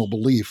personal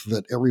belief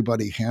that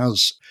everybody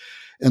has.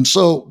 And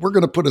so we're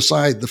going to put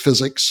aside the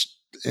physics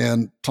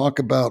and talk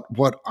about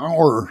what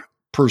our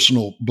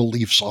personal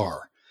beliefs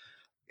are.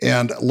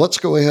 And let's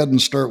go ahead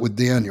and start with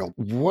Daniel.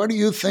 What do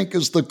you think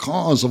is the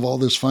cause of all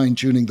this fine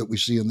tuning that we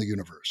see in the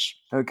universe?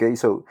 Okay,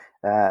 so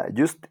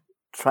just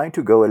trying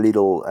to go a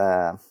little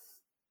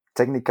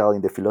technical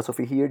in the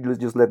philosophy here,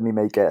 just let me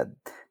make a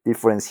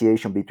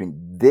differentiation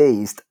between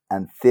deist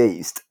and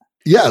theist.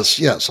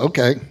 Yes,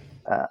 okay.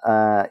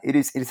 It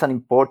is an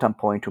important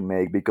point to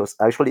make, because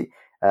actually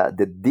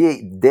the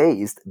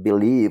deist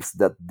believes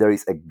that there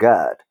is a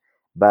God,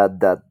 but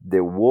that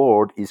the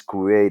world is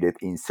created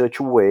in such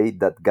a way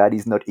that God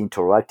is not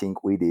interacting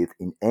with it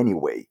in any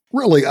way.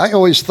 Really, I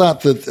always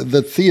thought that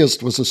the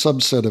theist was a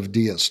subset of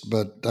deist,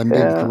 but I'm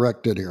being Uh,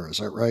 corrected here. Is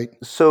that right?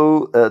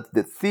 So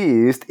the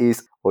theist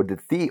is, or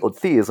or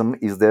theism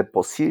is the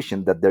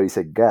position that there is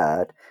a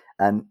God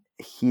and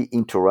he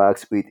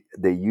interacts with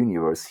the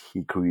universe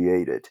he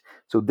created.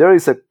 So there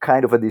is a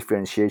kind of a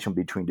differentiation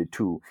between the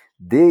two.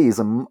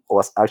 Deism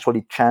was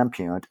actually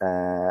championed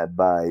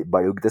by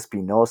Baruch de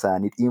Spinoza,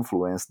 and it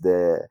influenced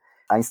the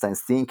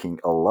Einstein's thinking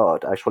a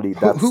lot. Actually, Who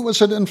that's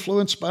was it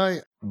influenced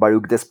by?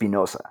 Baruch de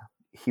Spinoza.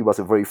 He was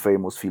a very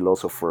famous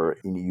philosopher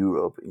in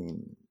Europe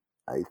in,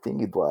 I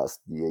think it was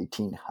the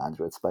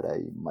 1800s, but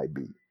I might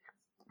be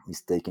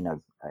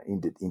mistaken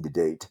in the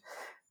date.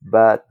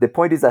 But the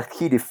point is that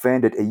he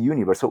defended a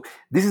universe. So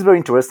this is very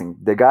interesting.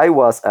 The guy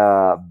was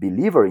a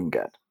believer in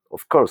God.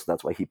 Of course,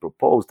 that's why he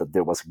proposed that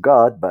there was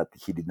God, but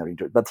he did not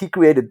But he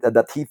created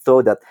that. He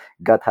thought that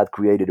God had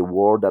created a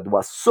world that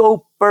was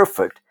so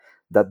perfect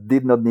that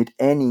did not need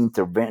any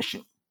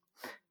intervention.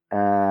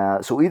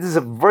 So it is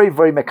a very,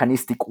 very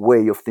mechanistic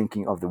way of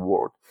thinking of the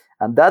world.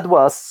 And that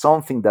was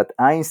something that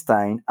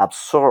Einstein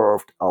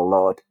absorbed a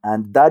lot.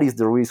 And that is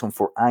the reason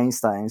for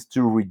Einstein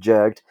to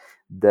reject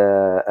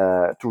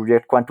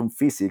quantum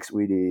physics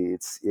with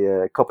its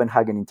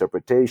Copenhagen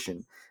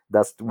interpretation.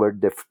 That's where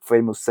the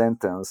famous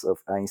sentence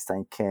of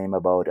Einstein came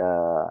about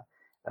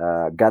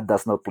God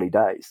does not play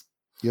dice.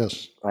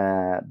 Yes.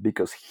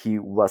 Because he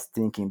was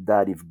thinking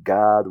that if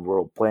God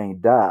were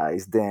playing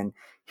dice, then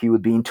he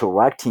would be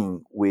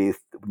interacting with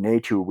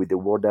nature, with the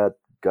world that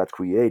God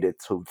created.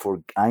 So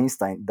for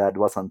Einstein, that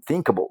was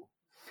unthinkable.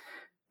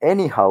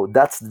 Anyhow,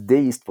 that's the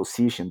deist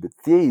position. The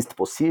theist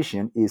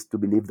position is to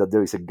believe that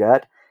there is a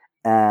God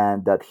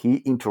and that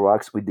he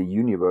interacts with the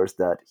universe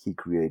that he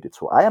created.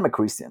 So I am a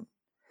Christian.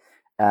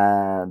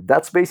 And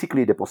that's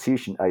basically the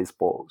position I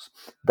suppose.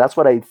 That's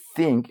what I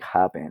think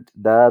happened.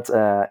 That's,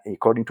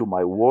 according to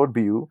my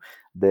worldview,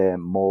 the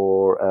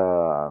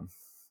more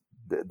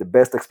the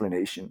best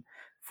explanation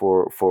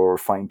for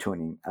fine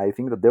tuning. I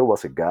think that there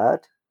was a God,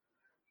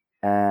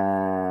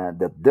 and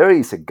that there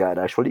is a God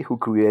actually who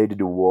created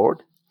the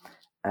world,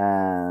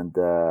 and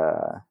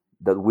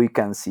that we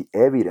can see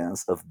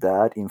evidence of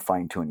that in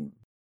fine tuning.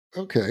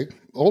 Okay.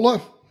 Ola,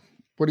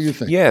 what do you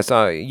think? Yes,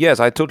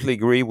 I totally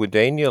agree with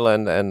Daniel,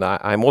 and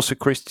I'm also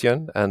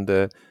Christian, and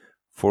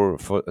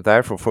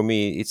therefore for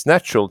me it's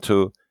natural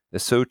to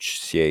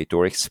associate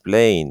or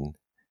explain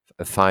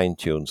a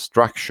fine-tuned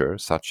structure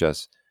such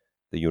as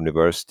the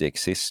university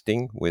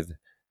existing with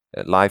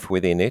life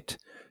within it,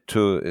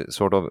 to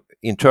sort of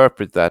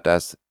interpret that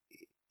as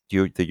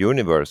the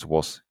universe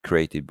was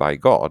created by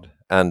God,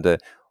 and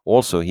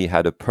also he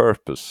had a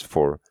purpose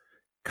for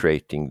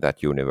creating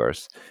that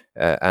universe,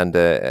 and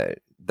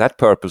that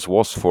purpose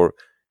was for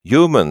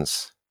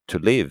humans to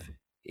live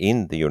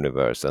in the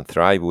universe and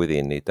thrive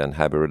within it and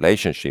have a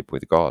relationship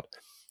with God.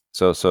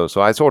 So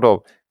I sort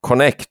of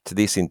connect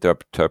this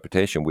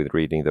interpretation with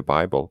reading the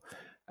Bible,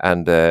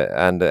 and the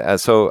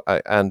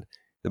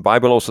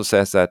Bible also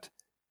says that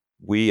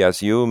we as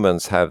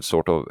humans have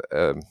sort of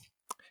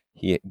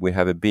we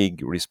have a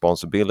big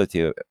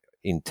responsibility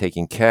in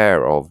taking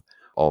care of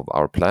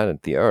our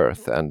planet, the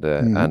Earth, and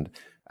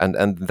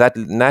that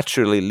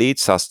naturally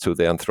leads us to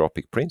the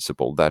anthropic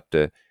principle, that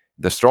the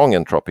strong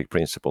anthropic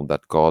principle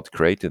that God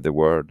created the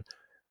world,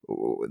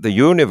 the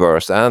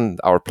universe, and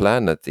our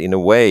planet in a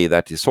way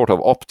that is sort of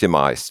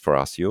optimized for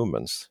us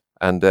humans,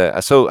 and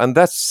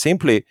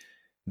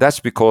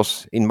that's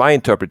because, in my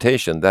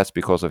interpretation, that's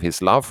because of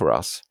His love for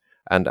us,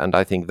 and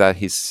I think that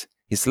His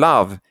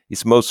love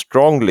is most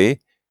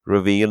strongly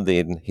revealed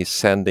in His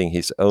sending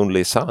His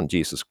only Son,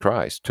 Jesus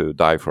Christ, to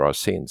die for our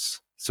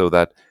sins, so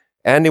that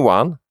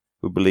anyone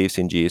who believes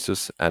in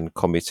Jesus and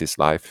commits his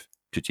life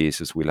to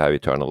Jesus will have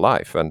eternal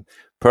life. And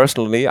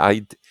personally,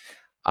 I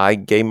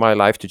gave my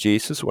life to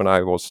Jesus when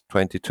I was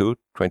 22,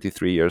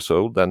 23 years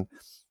old, and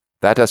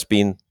that has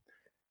been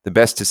the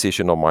best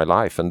decision of my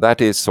life. And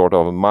that is sort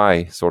of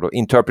my sort of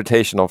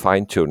interpretation of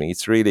fine-tuning.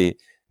 It's really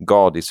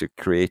God is a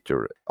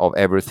creator of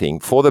everything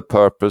for the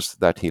purpose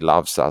that He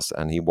loves us,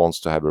 and He wants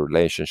to have a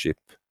relationship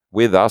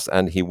with us,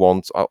 and He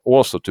wants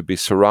also to be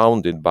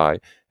surrounded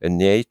by a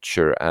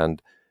nature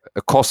and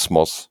a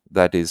cosmos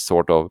that is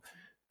sort of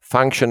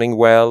functioning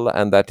well,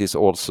 and that is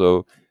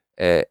also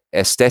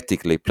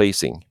aesthetically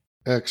pleasing.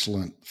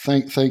 Excellent.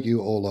 Thank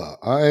you, Ola.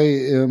 I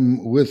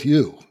am with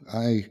you.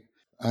 I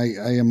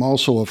am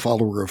also a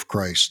follower of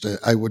Christ.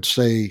 I would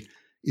say,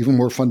 even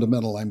more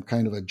fundamental, I'm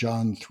kind of a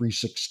John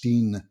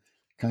 3:16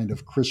 kind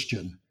of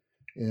Christian.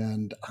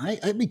 And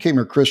I became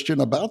a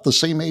Christian about the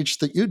same age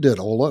that you did,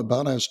 Ola.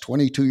 About I was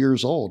 22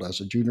 years old as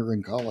a junior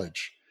in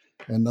college,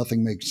 and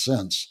nothing made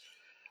sense.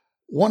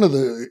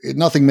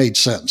 Nothing made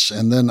sense,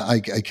 and then I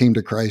came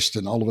to Christ,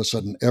 and all of a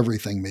sudden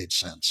everything made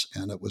sense,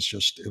 and it was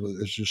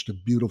just a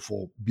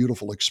beautiful,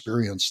 beautiful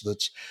experience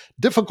that's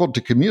difficult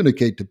to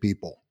communicate to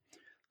people.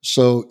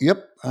 So,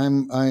 yep,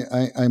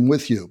 I'm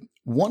with you.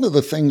 One of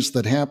the things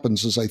that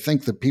happens is I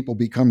think that people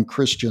become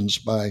Christians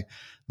by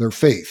their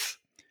faith.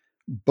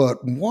 But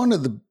one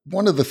of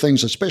the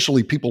things,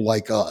 especially people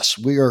like us,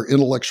 we are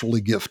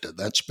intellectually gifted.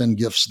 That's been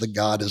gifts that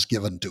God has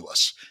given to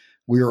us.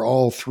 We are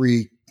all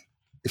three,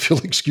 if you'll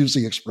excuse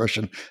the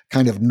expression,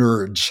 kind of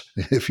nerds,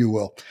 if you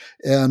will.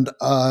 And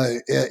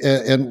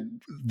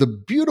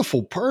the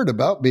beautiful part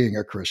about being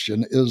a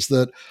Christian is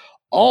that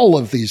all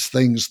of these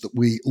things that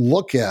we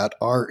look at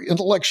are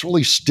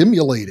intellectually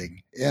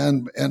stimulating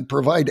and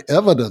provide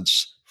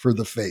evidence for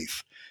the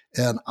faith.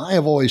 And I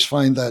have always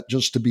find that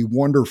just to be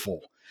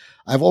wonderful.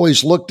 I've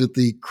always looked at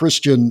the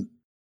Christian,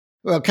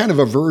 well, kind of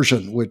a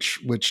version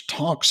which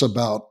talks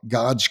about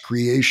God's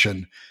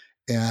creation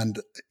and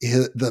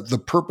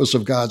the purpose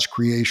of God's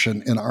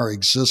creation in our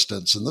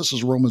existence. And this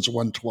is Romans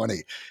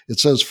 1:20. It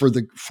says,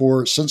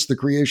 for since the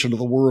creation of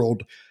the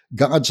world,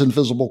 God's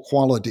invisible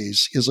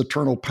qualities, his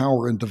eternal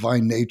power and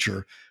divine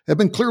nature have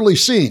been clearly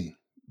seen,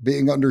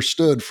 being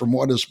understood from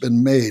what has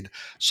been made,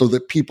 so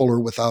that people are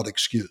without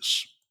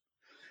excuse.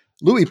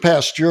 Louis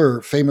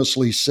Pasteur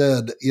famously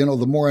said,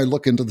 the more I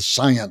look into the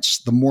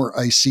science, the more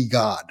I see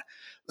God.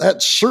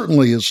 That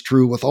certainly is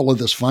true with all of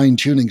this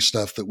fine-tuning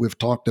stuff that we've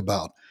talked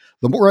about.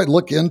 The more I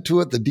look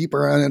into it, the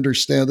deeper I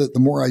understand it, the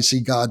more I see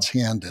God's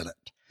hand in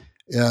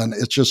it. And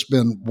it's just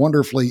been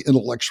wonderfully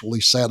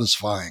intellectually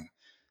satisfying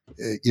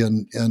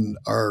in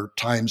our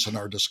times and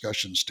our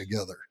discussions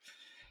together.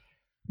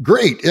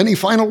 Great. Any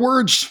final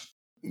words?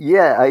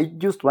 Yeah, I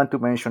just want to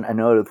mention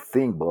another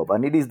thing, Bob,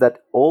 and it is that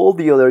all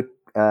the other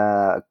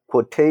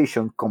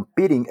quotation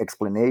competing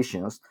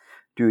explanations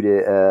to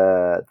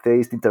the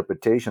theist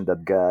interpretation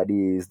that God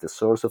is the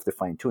source of the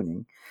fine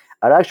tuning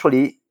are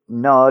actually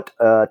not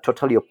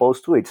totally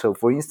opposed to it. So,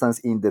 for instance,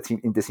 in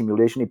the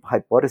simulation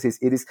hypothesis,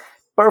 it is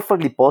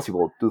perfectly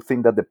possible to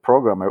think that the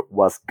programmer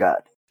was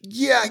God.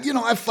 Yeah,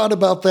 I've thought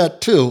about that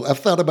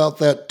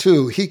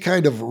too. He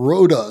kind of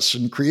wrote us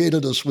and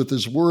created us with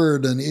his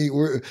word, and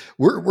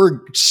we're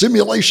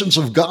simulations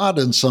of God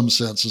in some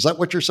sense. Is that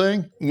what you're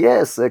saying?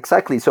 Yes,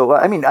 exactly. So,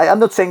 I mean, I'm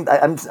not saying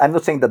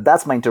that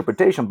that's my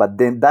interpretation, but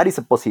then that is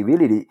a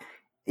possibility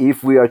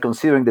if we are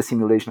considering the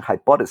simulation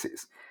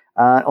hypothesis.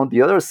 On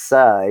the other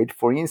side,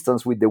 for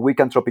instance, with the weak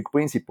anthropic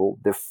principle,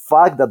 the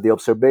fact that the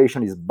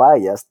observation is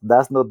biased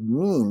does not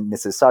mean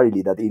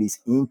necessarily that it is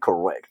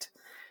incorrect.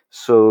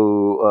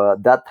 So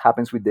that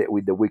happens with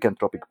the weak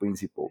anthropic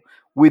principle.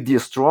 With the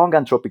strong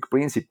anthropic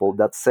principle,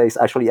 that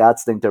actually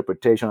adds the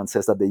interpretation and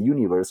says that the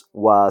universe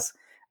was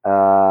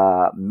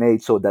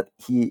made so that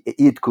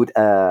it could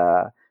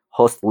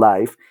host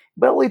life.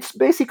 Well, it's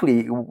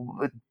basically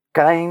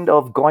kind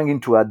of going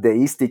into a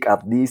deistic,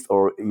 at least,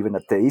 or even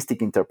a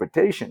theistic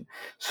interpretation.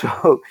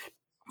 So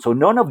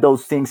none of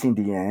those things in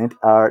the end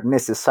are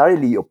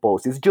necessarily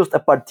opposed. It's just a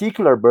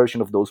particular version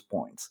of those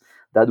points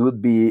that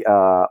would be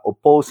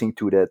opposing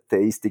to the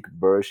theistic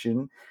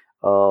version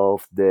or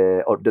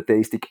the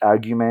theistic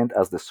argument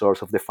as the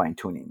source of the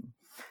fine-tuning.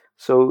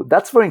 So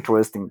that's very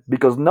interesting,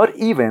 because not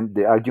even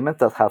the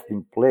arguments that have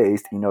been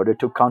placed in order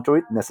to counter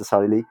it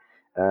necessarily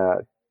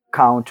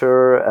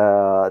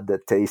counter the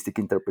theistic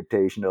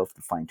interpretation of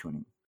the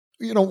fine-tuning.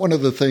 One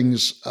of the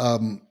things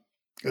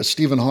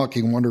Stephen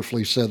Hawking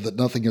wonderfully said, that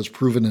nothing is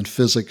proven in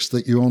physics,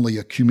 that you only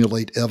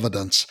accumulate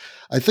evidence.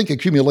 I think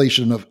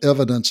accumulation of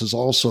evidence is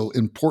also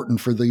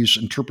important for these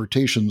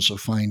interpretations of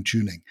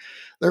fine-tuning.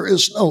 There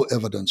is no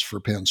evidence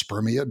for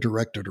panspermia,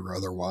 directed or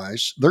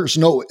otherwise. There's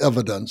no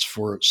evidence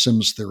for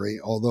Sims theory,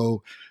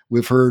 although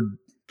we've heard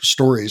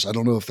stories, I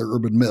don't know if they're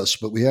urban myths,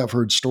 but we have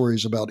heard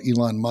stories about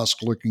Elon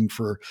Musk looking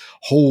for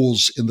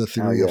holes in the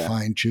theory of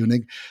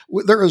fine-tuning.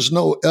 There is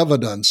no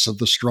evidence of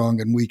the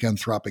strong and weak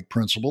anthropic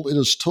principle. It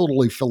is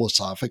totally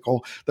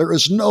philosophical. There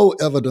is no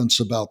evidence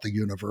about the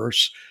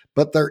universe,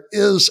 but there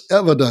is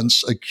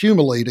evidence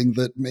accumulating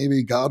that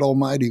maybe God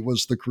Almighty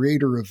was the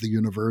creator of the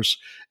universe.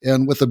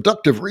 And with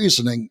abductive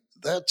reasoning,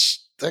 that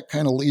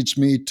kind of leads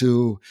me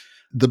to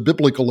the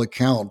biblical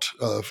account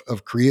of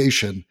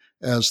creation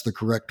as the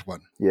correct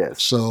one.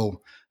 Yes.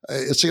 So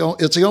it's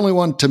the only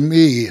one to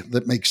me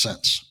that makes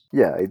sense.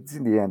 Yeah, it's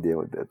in the end,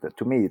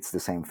 to me, it's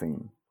the same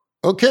thing.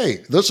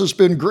 Okay, this has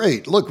been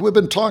great. Look, we've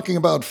been talking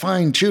about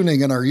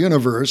fine-tuning in our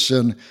universe,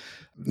 and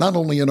not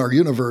only in our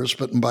universe,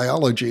 but in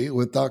biology,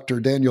 with Dr.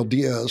 Daniel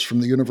Diaz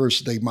from the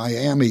University of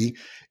Miami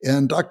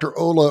and Dr.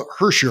 Ola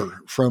Herscher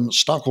from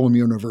Stockholm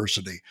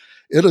University.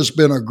 It has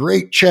been a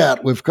great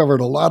chat. We've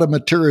covered a lot of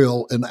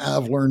material, and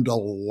I've learned a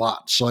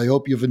lot. So I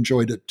hope you've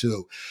enjoyed it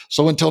too.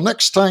 So until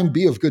next time,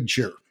 be of good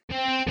cheer.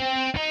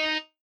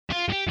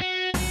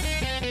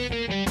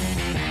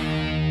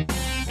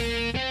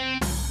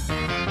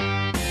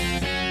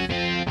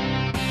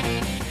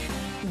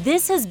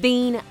 This has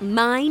been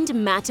Mind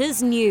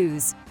Matters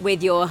News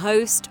with your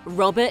host,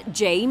 Robert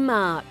J.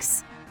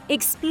 Marks.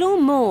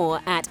 Explore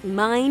more at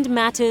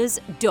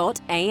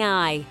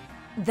mindmatters.ai.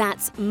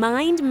 That's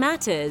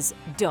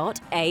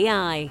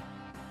mindmatters.ai.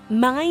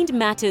 Mind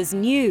Matters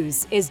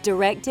News is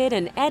directed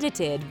and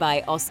edited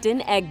by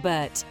Austin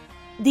Egbert.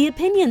 The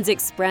opinions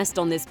expressed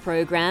on this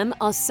program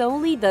are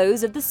solely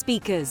those of the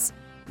speakers.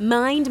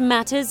 Mind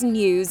Matters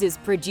News is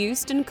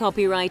produced and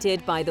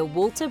copyrighted by the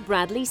Walter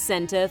Bradley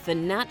Center for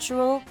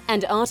Natural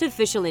and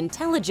Artificial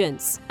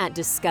Intelligence at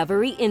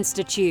Discovery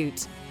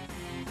Institute.